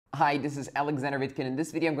Hi, this is Alexander Vitkin. In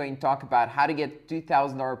this video, I'm going to talk about how to get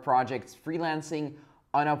 $2,000 projects freelancing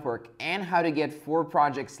on Upwork and how to get 4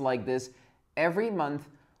 projects like this every month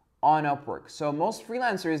on Upwork. So most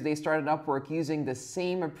freelancers, they start on Upwork using the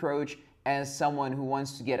same approach as someone who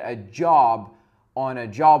wants to get a job on a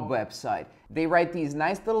job website. They write these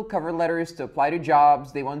nice little cover letters to apply to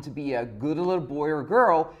jobs. They want to be a good little boy or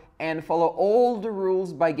girl and follow all the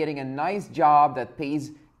rules by getting a nice job that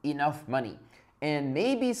pays enough money. And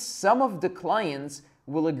maybe some of the clients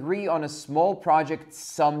will agree on a small project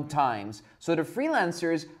sometimes. So the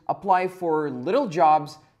freelancers apply for little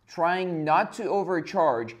jobs, trying not to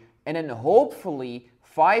overcharge, and then hopefully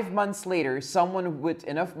 5 months later, someone with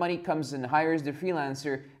enough money comes and hires the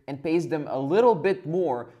freelancer and pays them a little bit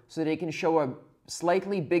more so they can show a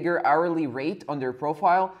slightly bigger hourly rate on their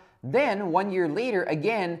profile. Then 1 year later,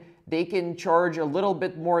 again, they can charge a little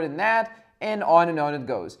bit more than that, and on it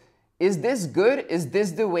goes. Is this good? Is this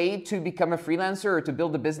the way to become a freelancer or to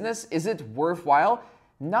build a business? Is it worthwhile?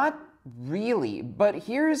 Not really, but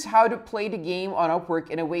here's how to play the game on Upwork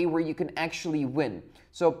in a way where you can actually win.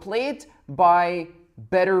 So play it by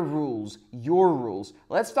better rules, your rules.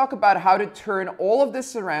 Let's talk about how to turn all of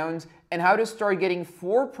this around and how to start getting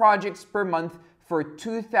 4 projects per month for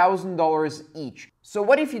 $2,000 each. So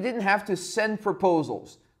what if you didn't have to send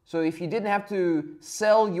proposals? So if you didn't have to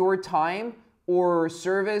sell your time or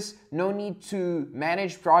service, no need to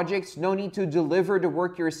manage projects, no need to deliver the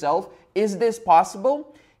work yourself. Is this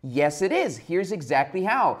possible? Yes, it is. Here's exactly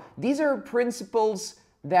how. These are principles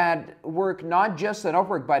that work not just on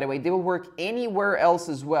Upwork, by the way. They will work anywhere else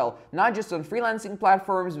as well. Not just on freelancing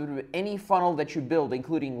platforms, but with any funnel that you build,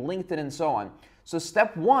 including LinkedIn and so on. So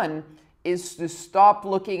step 1 is to stop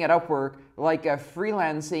looking at Upwork like a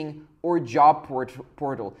freelancing or job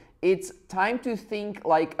portal. It's time to think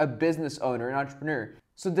like a business owner, an entrepreneur.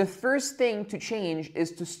 So the first thing to change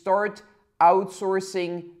is to start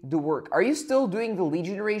outsourcing the work. Are you still doing the lead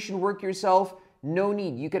generation work yourself? No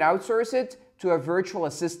need. You can outsource it to a virtual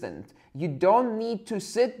assistant. You don't need to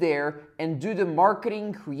sit there and do the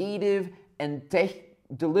marketing, creative, and tech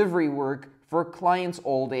delivery work for clients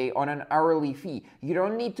all day on an hourly fee. You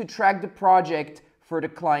don't need to track the project for the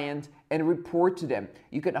client and report to them.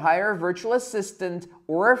 You can hire a virtual assistant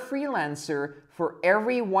or a freelancer for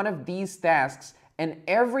every one of these tasks and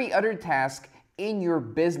every other task in your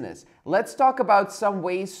business. Let's talk about some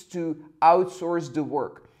ways to outsource the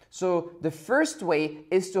work. So the first way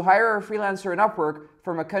is to hire a freelancer in Upwork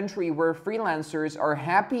from a country where freelancers are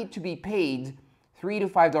happy to be paid $3 to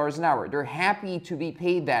 $5 an hour. They're happy to be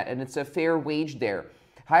paid that, and it's a fair wage there.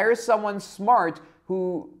 Hire someone smart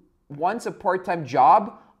who wants a part-time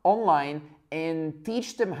job online and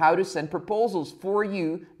teach them how to send proposals for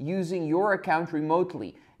you using your account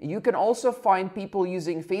remotely. You can also find people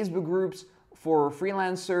using Facebook groups for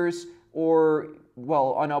freelancers or,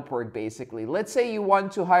 well, on Upwork basically. Let's say you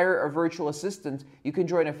want to hire a virtual assistant. You can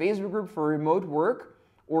join a Facebook group for remote work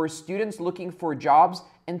or students looking for jobs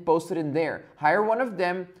and post it in there. Hire one of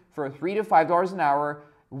them for $3 to $5 an hour,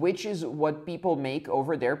 which is what people make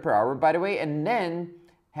over there per hour, by the way, and then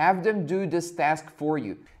have them do this task for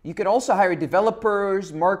you. You can also hire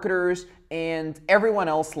developers, marketers, and everyone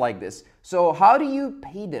else like this. So how do you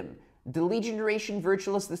pay them? The lead generation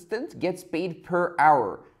virtual assistant gets paid per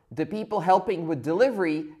hour. The people helping with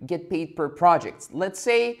delivery get paid per project. Let's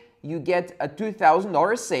say you get a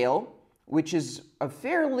 $2,000 sale, which is a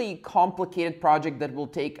fairly complicated project that will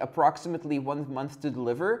take approximately 1 month to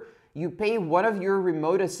deliver. You pay one of your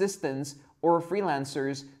remote assistants or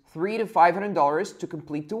freelancers $300 to $500 to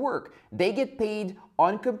complete the work. They get paid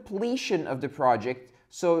on completion of the project,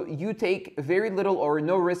 so you take very little or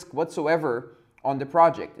no risk whatsoever on the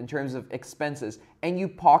project in terms of expenses, and you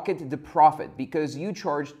pocket the profit because you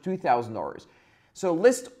charge $2,000. So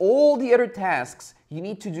list all the other tasks you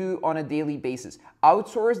need to do on a daily basis.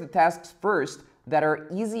 Outsource the tasks first that are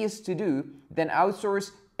easiest to do, then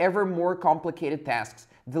outsource ever more complicated tasks.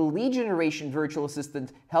 The lead generation virtual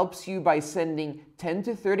assistant helps you by sending 10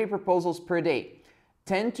 to 30 proposals per day.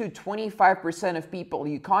 10 to 25% of people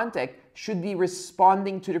you contact should be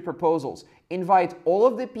responding to the proposals. Invite all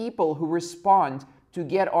of the people who respond to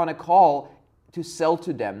get on a call to sell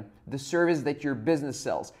to them the service that your business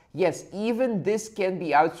sells. Yes, even this can be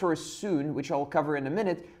outsourced soon, which I'll cover in a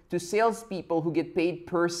minute, to salespeople who get paid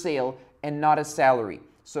per sale and not a salary.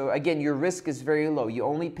 So again, your risk is very low. You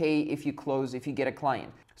only pay if you close, if you get a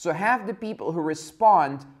client. So have the people who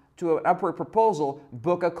respond to an Upwork proposal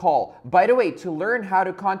book a call. By the way, to learn how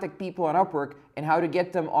to contact people on Upwork and how to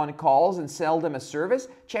get them on calls and sell them a service,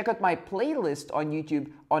 check out my playlist on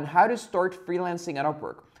YouTube on how to start freelancing on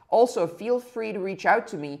Upwork. Also, feel free to reach out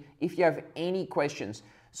to me if you have any questions.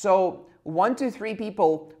 So 1 to 3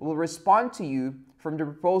 people will respond to you from the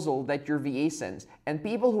proposal that your VA sends. And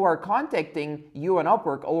people who are contacting you on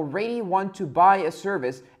Upwork already want to buy a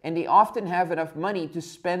service, and they often have enough money to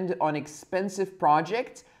spend on expensive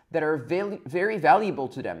projects that are very valuable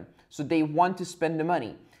to them. So they want to spend the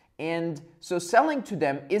money. And so selling to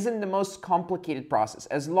them isn't the most complicated process,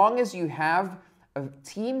 as long as you have a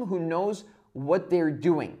team who knows what they're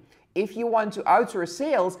doing. If you want to outsource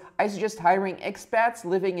sales, I suggest hiring expats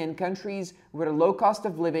living in countries with a low cost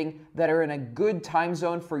of living that are in a good time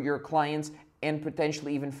zone for your clients and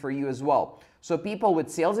potentially even for you as well. So people with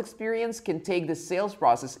sales experience can take the sales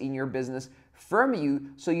process in your business from you,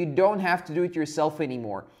 so you don't have to do it yourself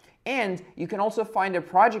anymore. And you can also find a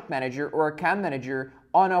project manager or account manager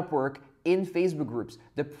on Upwork in Facebook groups.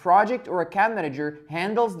 The project or account manager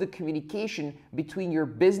handles the communication between your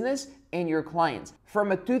business and your clients.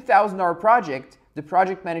 From a $2,000 project, the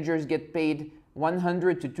project managers get paid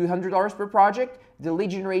 $100 to $200 per project. The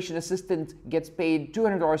lead generation assistant gets paid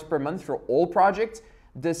 $200 per month for all projects.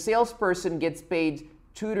 The salesperson gets paid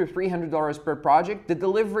 $200 to $300 per project. The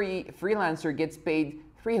delivery freelancer gets paid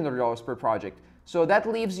 $300 per project. So that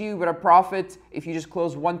leaves you with a profit, if you just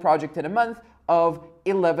close one project in a month, of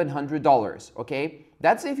 $1,100, okay?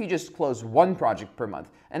 That's if you just close one project per month.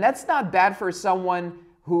 And that's not bad for someone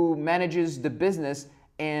who manages the business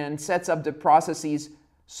and sets up the processes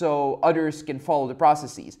so others can follow the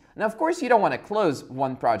processes. Now, of course, you don't want to close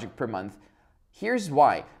one project per month. Here's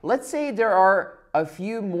why. Let's say there are a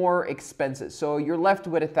few more expenses. So you're left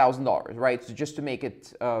with $1,000, right? So just to make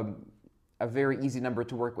it a very easy number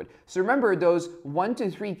to work with. So remember those 1 to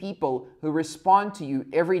 3 people who respond to you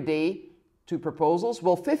every day to proposals?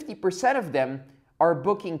 Well, 50% of them are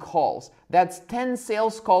booking calls. That's 10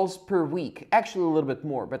 sales calls per week. Actually, a little bit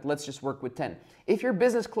more, but let's just work with 10. If your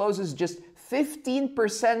business closes just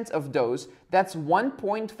 15% of those, that's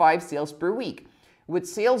 1.5 sales per week. With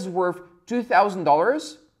sales worth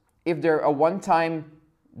 $2,000, if they're a one-time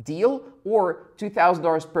deal, or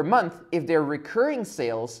 $2,000 per month if they're recurring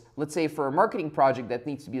sales, let's say for a marketing project that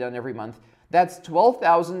needs to be done every month, that's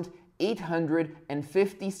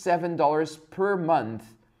 $12,857 per month,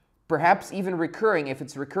 perhaps even recurring if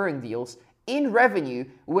it's recurring deals, in revenue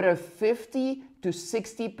with a 50 to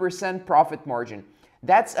 60% profit margin.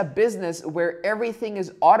 That's a business where everything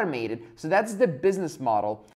is automated. So that's the business model.